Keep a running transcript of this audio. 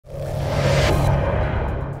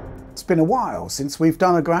been a while since we've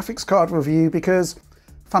done a graphics card review because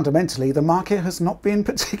fundamentally the market has not been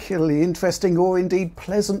particularly interesting or indeed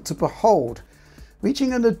pleasant to behold,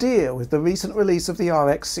 reaching a nadir with the recent release of the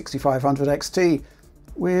RX 6500 XT,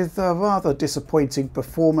 with a rather disappointing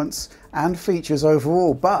performance and features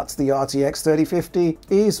overall, but the RTX 3050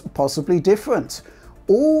 is possibly different.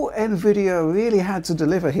 All Nvidia really had to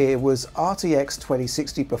deliver here was RTX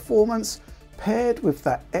 2060 performance paired with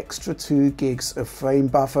that extra 2 gigs of frame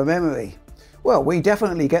buffer memory. Well, we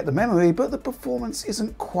definitely get the memory, but the performance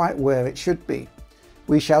isn't quite where it should be.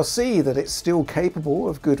 We shall see that it's still capable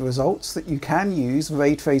of good results, that you can use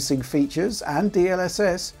ray tracing features and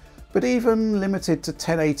DLSS, but even limited to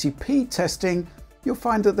 1080p testing, you'll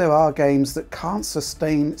find that there are games that can't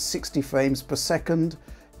sustain 60 frames per second,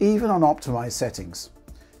 even on optimized settings.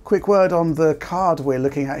 Quick word on the card we're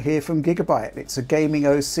looking at here from Gigabyte. It's a Gaming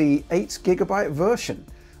OC 8GB version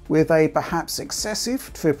with a perhaps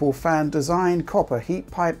excessive triple fan design, copper heat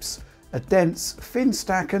pipes, a dense fin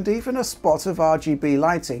stack and even a spot of RGB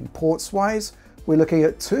lighting. Ports wise, we're looking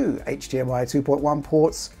at 2 HDMI 2.1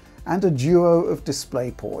 ports and a duo of display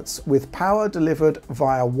ports with power delivered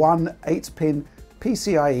via one 8-pin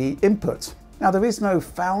PCIe input. Now there is no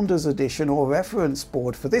Founders Edition or reference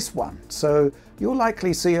board for this one, so you'll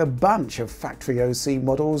likely see a bunch of factory OC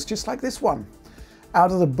models just like this one.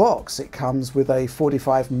 Out of the box it comes with a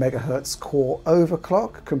 45 MHz core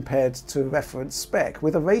overclock compared to reference spec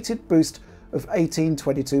with a rated boost of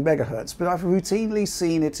 1822 MHz, but I've routinely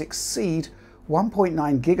seen it exceed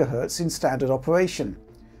 1.9 GHz in standard operation.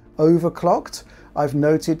 Overclocked, I've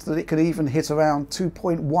noted that it can even hit around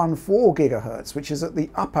 2.14 GHz, which is at the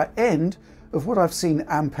upper end of what I've seen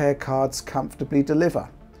Ampere cards comfortably deliver.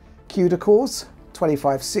 CUDA cores,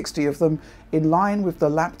 2560 of them, in line with the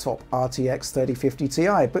laptop RTX 3050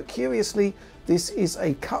 Ti, but curiously this is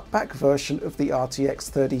a cutback version of the RTX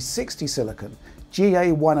 3060 silicon,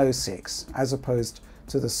 GA106, as opposed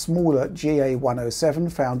to the smaller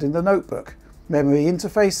GA107 found in the notebook. Memory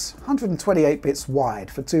interface, 128 bits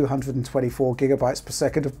wide for 224 GB per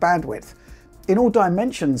second of bandwidth. In all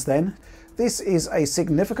dimensions then, this is a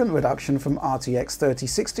significant reduction from RTX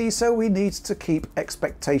 3060, so we need to keep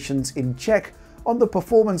expectations in check on the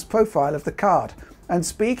performance profile of the card. And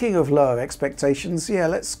speaking of lower expectations,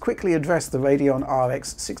 let's quickly address the Radeon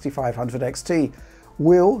RX 6500 XT.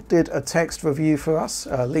 Will did a text review for us,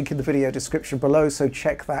 link in the video description below, so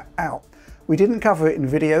check that out. We didn't cover it in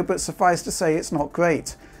video, but suffice to say it's not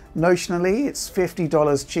great. Notionally, it's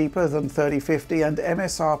 $50 cheaper than 3050 and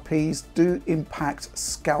MSRPs do impact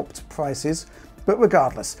scalped prices, but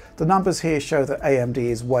regardless, the numbers here show that AMD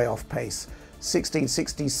is way off pace.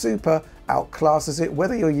 1660 Super outclasses it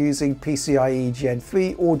whether you're using PCIe Gen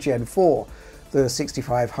 3 or Gen 4, the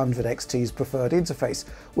 6500 XT's preferred interface.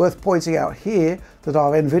 Worth pointing out here that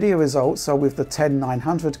our Nvidia results are with the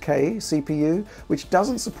 10900K CPU, which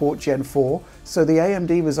doesn't support Gen 4, so the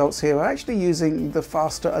AMD results here are actually using the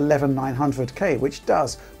faster 11900K, which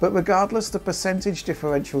does, but regardless, the percentage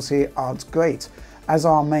differentials here aren't great. As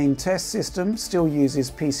our main test system still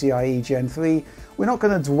uses PCIe Gen 3, we're not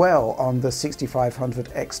going to dwell on the 6500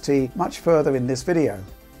 XT much further in this video.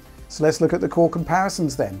 So let's look at the core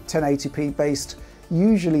comparisons then. 1080p based,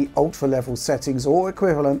 usually ultra level settings or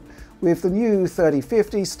equivalent, with the new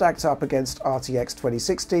 3050 stacked up against RTX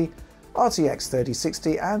 2060, RTX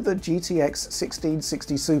 3060 and the GTX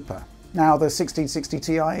 1660 Super. Now the 1660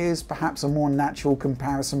 Ti is perhaps a more natural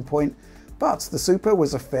comparison point, but the Super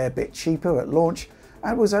was a fair bit cheaper at launch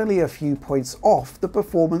and was only a few points off the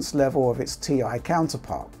performance level of its Ti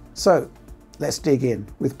counterpart. So let's dig in.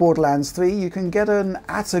 With Borderlands 3 you can get an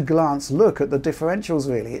at-a-glance look at the differentials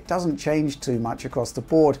really. It doesn't change too much across the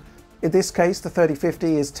board. In this case the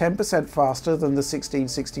 3050 is 10% faster than the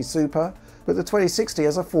 1660 Super, but the 2060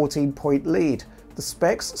 has a 14-point lead. The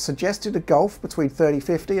specs suggested a gulf between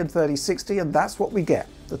 3050 and 3060 and that's what we get.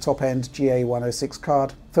 The top-end GA106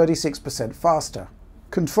 card, 36% faster.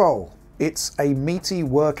 Control. It's a meaty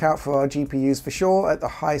workout for our GPUs for sure at the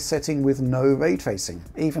high setting with no ray tracing,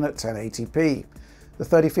 even at 1080p. The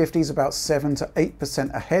 3050 is about 7 to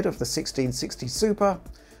 8% ahead of the 1660 Super,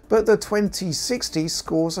 but the 2060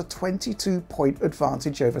 scores a 22-point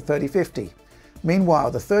advantage over 3050.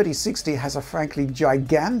 Meanwhile, the 3060 has a frankly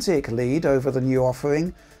gigantic lead over the new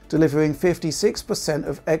offering, delivering 56%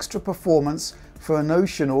 of extra performance for a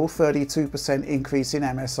notional 32% increase in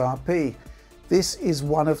MSRP. This is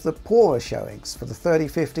one of the poorer showings for the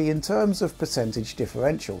 3050 in terms of percentage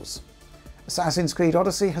differentials. Assassin's Creed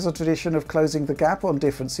Odyssey has a tradition of closing the gap on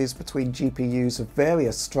differences between GPUs of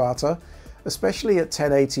various strata, especially at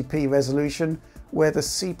 1080p resolution, where the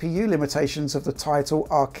CPU limitations of the title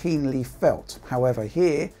are keenly felt. However,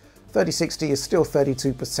 here, 3060 is still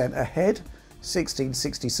 32% ahead,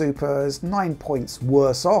 1660 Super is 9 points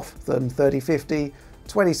worse off than 3050,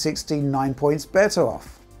 2060 9 points better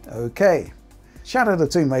off. Okay. Shadow the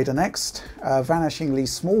Tomb Raider next. A vanishingly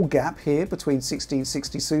small gap here between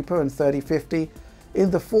 1660 Super and 3050 in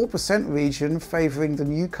the 4% region, favouring the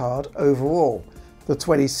new card overall. The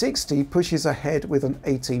 2060 pushes ahead with an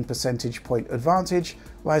 18 percentage point advantage,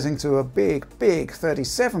 rising to a big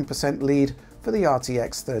 37% lead for the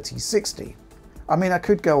RTX 3060. I mean, I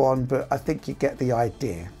could go on, but I think you get the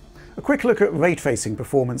idea. A quick look at ray tracing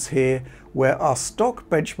performance here, where our stock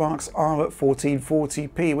benchmarks are at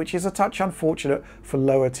 1440p, which is a touch unfortunate for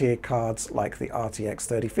lower tier cards like the RTX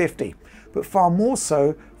 3050, but far more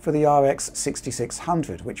so for the RX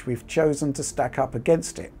 6600, which we've chosen to stack up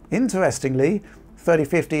against it. Interestingly,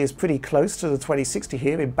 3050 is pretty close to the 2060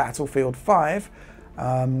 here in Battlefield 5,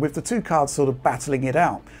 with the two cards sort of battling it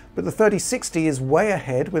out, but the 3060 is way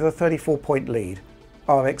ahead with a 34-point lead.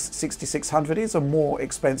 RX 6600 is a more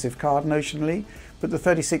expensive card notionally, but the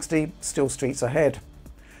 3060 still streets ahead.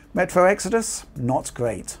 Metro Exodus, not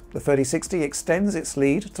great. The 3060 extends its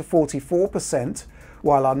lead to 44%,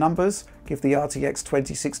 while our numbers give the RTX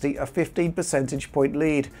 2060 a 15 percentage point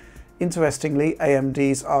lead. Interestingly,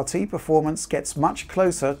 AMD's RT performance gets much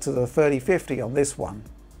closer to the 3050 on this one.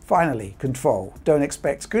 Finally, Control. Don't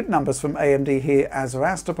expect good numbers from AMD here, as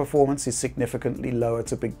raster performance is significantly lower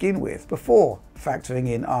to begin with, before factoring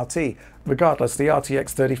in RT. Regardless, the RTX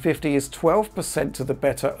 3050 is 12% to the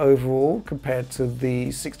better overall compared to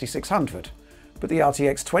the 6600, but the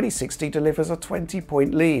RTX 2060 delivers a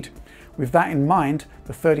 20-point lead. With that in mind,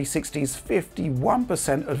 the 3060's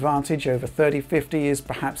 51% advantage over 3050 is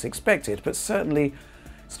perhaps expected, but certainly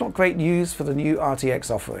it's not great news for the new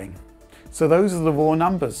RTX offering. So those are the raw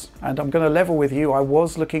numbers, and I'm going to level with you. I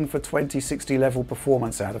was looking for 2060 level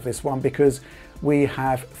performance out of this one because we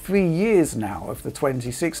have 3 years now of the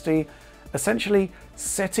 2060, essentially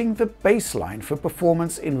setting the baseline for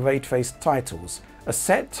performance in ray-traced titles, a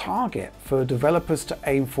set target for developers to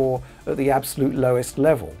aim for at the absolute lowest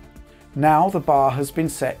level. Now the bar has been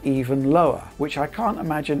set even lower, which I can't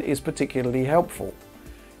imagine is particularly helpful.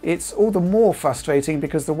 It's all the more frustrating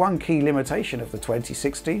because the one key limitation of the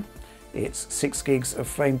 2060, its 6 gigs of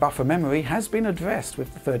frame buffer memory, has been addressed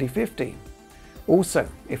with the 3050. Also,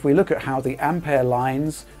 if we look at how the ampere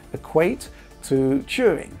lines equate to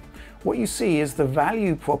Turing, what you see is the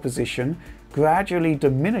value proposition gradually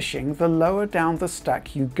diminishing the lower down the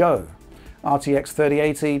stack you go. RTX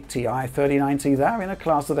 3080, Ti 3090, they're in a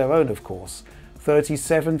class of their own, of course.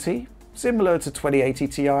 3070, similar to 2080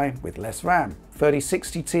 Ti with less RAM.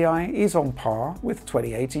 3060 Ti is on par with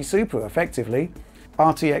 2080 Super effectively.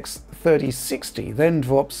 RTX 3060 then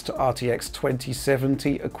drops to RTX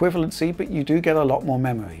 2070 equivalency, but you do get a lot more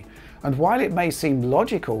memory. And while it may seem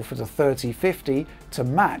logical for the 3050 to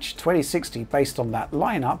match 2060 based on that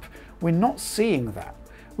lineup, we're not seeing that.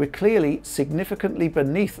 We're clearly significantly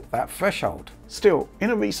beneath that threshold. Still, in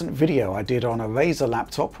a recent video I did on a Razer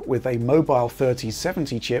laptop with a mobile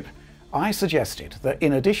 3070 chip, I suggested that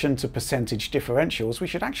in addition to percentage differentials, we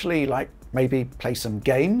should actually maybe play some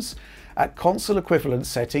games at console equivalent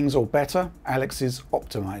settings, or better, Alex's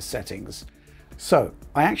optimized settings. So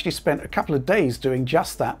I actually spent a couple of days doing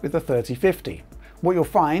just that with the 3050. What you'll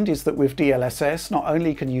find is that with DLSS, not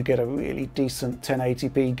only can you get a really decent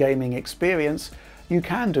 1080p gaming experience, you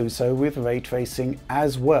can do so with ray tracing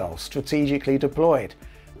as well, strategically deployed.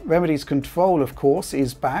 Remedy's Control, of course,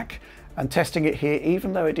 is back, and testing it here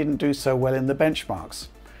even though it didn't do so well in the benchmarks.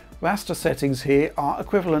 Raster settings here are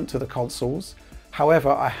equivalent to the consoles.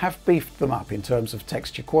 However, I have beefed them up in terms of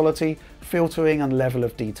texture quality, filtering and level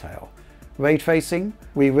of detail. Ray tracing,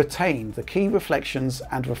 we retain the key reflections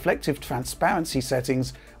and reflective transparency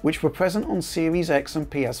settings which were present on Series X and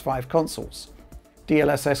PS5 consoles.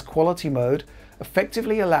 DLSS quality mode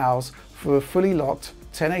effectively allows for a fully locked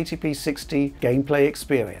 1080p 60 gameplay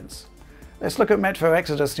experience. Let's look at Metro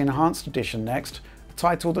Exodus Enhanced Edition next, a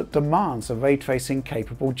title that demands a ray tracing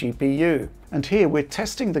capable GPU. And here we're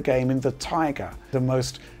testing the game in the Tiger, the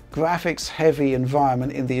most graphics heavy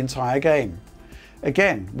environment in the entire game.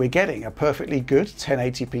 Again, we're getting a perfectly good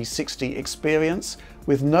 1080p 60 experience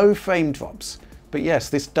with no frame drops, but yes,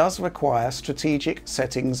 this does require strategic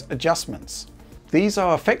settings adjustments. These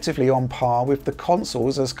are effectively on par with the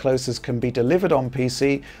consoles as close as can be delivered on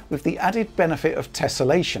PC, with the added benefit of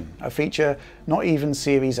tessellation, a feature not even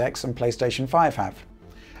Series X and PlayStation 5 have.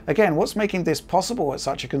 Again, what's making this possible at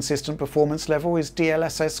such a consistent performance level is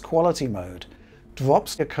DLSS quality mode.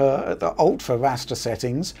 Drops occur at the ultra raster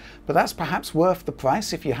settings, but that's perhaps worth the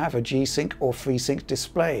price if you have a G-Sync or FreeSync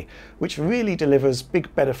display, which really delivers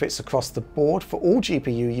big benefits across the board for all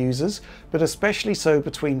GPU users, but especially so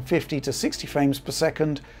between 50 to 60 frames per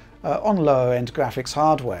second on lower end graphics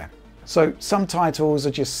hardware. So some titles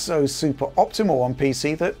are just so super optimal on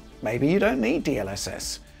PC that maybe you don't need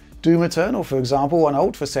DLSS. Doom Eternal, for example, on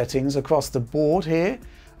ultra settings across the board here,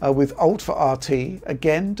 with Ultra RT,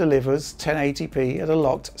 again delivers 1080p at a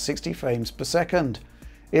locked 60 frames per second.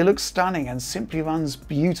 It looks stunning and simply runs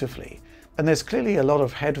beautifully, and there's clearly a lot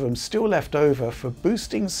of headroom still left over for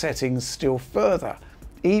boosting settings still further,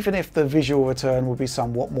 even if the visual return will be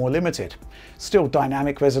somewhat more limited. Still,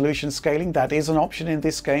 dynamic resolution scaling, that is an option in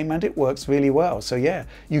this game and it works really well. So yeah,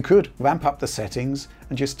 you could ramp up the settings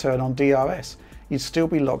and just turn on DRS. You'd still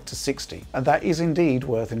be locked to 60, and that is indeed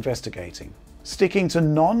worth investigating. Sticking to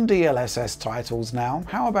non-DLSS titles now,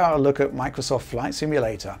 how about a look at Microsoft Flight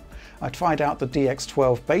Simulator? I tried out the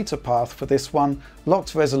DX12 beta path for this one,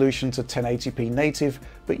 locked resolution to 1080p native,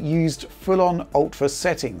 but used full-on ultra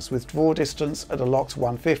settings with draw distance at a locked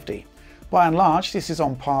 150. By and large, this is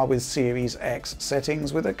on par with Series X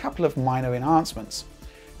settings with a couple of minor enhancements.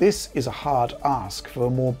 This is a hard ask for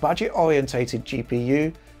a more budget-orientated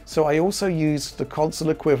GPU, so I also used the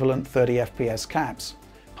console equivalent 30 FPS caps.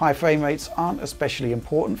 High frame rates aren't especially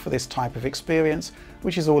important for this type of experience,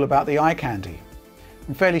 which is all about the eye candy.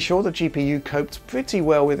 I'm fairly sure the GPU coped pretty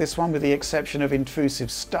well with this one, with the exception of intrusive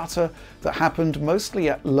stutter that happened mostly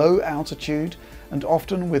at low altitude and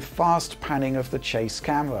often with fast panning of the chase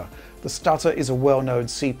camera. The stutter is a well-known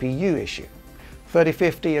CPU issue.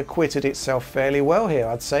 3050 acquitted itself fairly well here,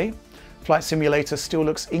 I'd say. Flight Simulator still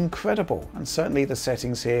looks incredible, and certainly the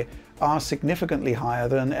settings here are significantly higher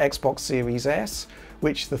than Xbox Series S,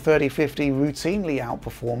 which the 3050 routinely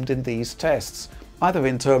outperformed in these tests, either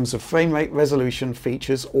in terms of frame rate, resolution,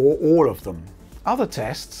 features, or all of them. Other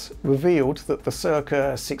tests revealed that the circa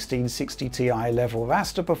 1660 Ti level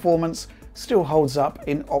raster performance still holds up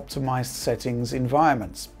in optimized settings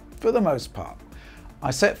environments, for the most part. I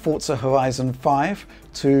set Forza Horizon 5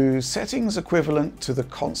 to settings equivalent to the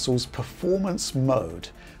console's performance mode,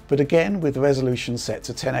 but again with resolution set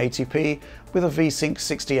to 1080p with a VSync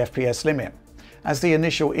 60 FPS limit. As the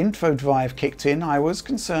initial intro drive kicked in, I was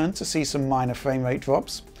concerned to see some minor frame rate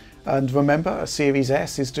drops. And remember, a Series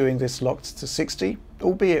S is doing this locked to 60,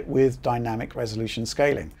 albeit with dynamic resolution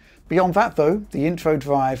scaling. Beyond that though, the intro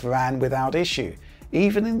drive ran without issue,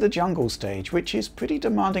 even in the jungle stage, which is pretty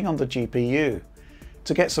demanding on the GPU.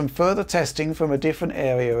 To get some further testing from a different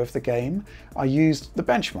area of the game, I used the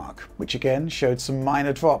benchmark, which again showed some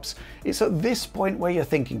minor drops. It's at this point where you're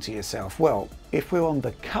thinking to yourself, well, if we're on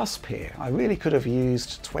the cusp here, I really could have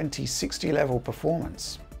used 2060 level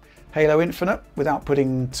performance. Halo Infinite, without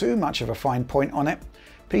putting too much of a fine point on it,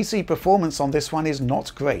 PC performance on this one is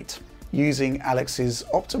not great. Using Alex's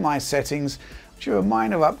optimized settings, which are a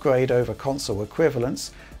minor upgrade over console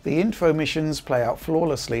equivalents, the intro missions play out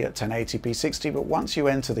flawlessly at 1080p 60, but once you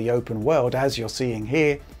enter the open world, as you're seeing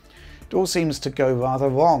here, it all seems to go rather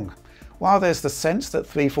wrong. While there's the sense that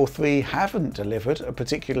 343 haven't delivered a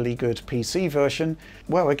particularly good PC version,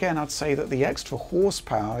 well, again, I'd say that the extra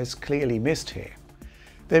horsepower is clearly missed here.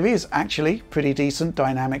 There is actually pretty decent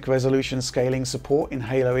dynamic resolution scaling support in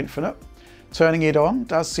Halo Infinite. Turning it on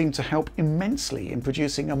does seem to help immensely in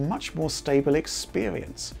producing a much more stable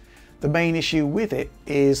experience. The main issue with it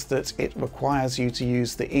is that it requires you to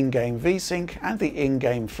use the in-game VSync and the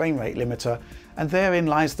in-game frame rate limiter, and therein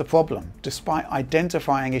lies the problem. Despite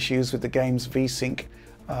identifying issues with the game's VSync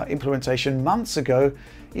implementation months ago,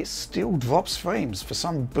 it still drops frames for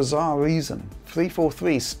some bizarre reason.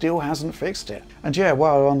 343 still hasn't fixed it. And yeah,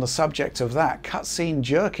 while we're on the subject of that, cutscene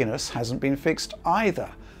jerkiness hasn't been fixed either.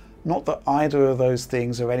 Not that either of those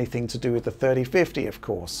things are anything to do with the 3050, of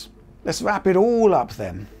course. Let's wrap it all up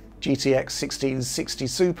then. GTX 1660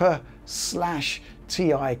 Super /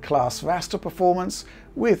 TI class raster performance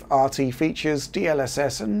with RT features,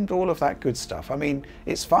 DLSS and all of that good stuff. I mean,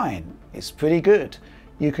 it's fine, it's pretty good.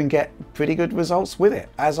 You can get pretty good results with it,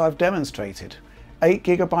 as I've demonstrated. 8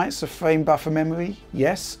 GB of frame buffer memory,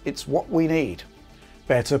 yes, it's what we need.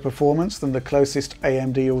 Better performance than the closest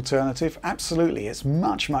AMD alternative, absolutely, it's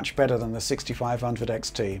much better than the 6500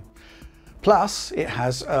 XT. Plus, it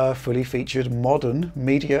has a fully featured modern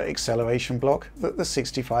media acceleration block that the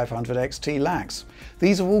 6500 XT lacks.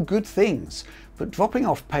 These are all good things, but dropping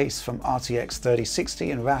off pace from RTX 3060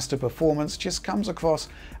 and raster performance just comes across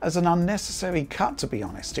as an unnecessary cut, to be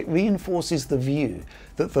honest. It reinforces the view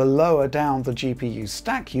that the lower down the GPU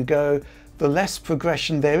stack you go, the less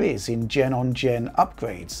progression there is in gen-on-gen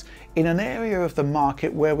upgrades, in an area of the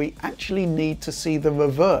market where we actually need to see the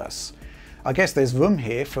reverse. I guess there's room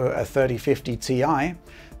here for a 3050 Ti.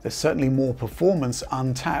 There's certainly more performance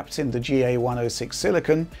untapped in the GA106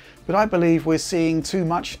 silicon, but I believe we're seeing too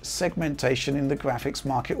much segmentation in the graphics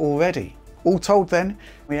market already. All told then,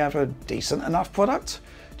 we have a decent enough product,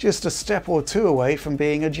 just a step or two away from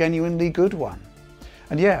being a genuinely good one.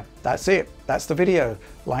 And yeah, that's it. That's the video.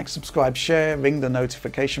 Like, subscribe, share, ring the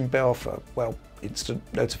notification bell for, well, instant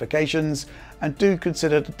notifications, and do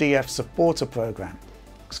consider the DF supporter program.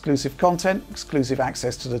 Exclusive content, exclusive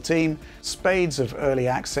access to the team, spades of early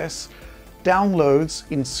access, downloads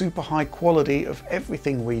in super high quality of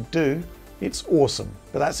everything we do. It's awesome.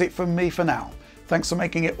 But that's it from me for now. Thanks for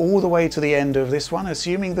making it all the way to the end of this one,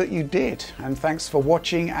 assuming that you did. And thanks for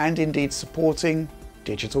watching and indeed supporting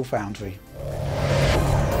Digital Foundry.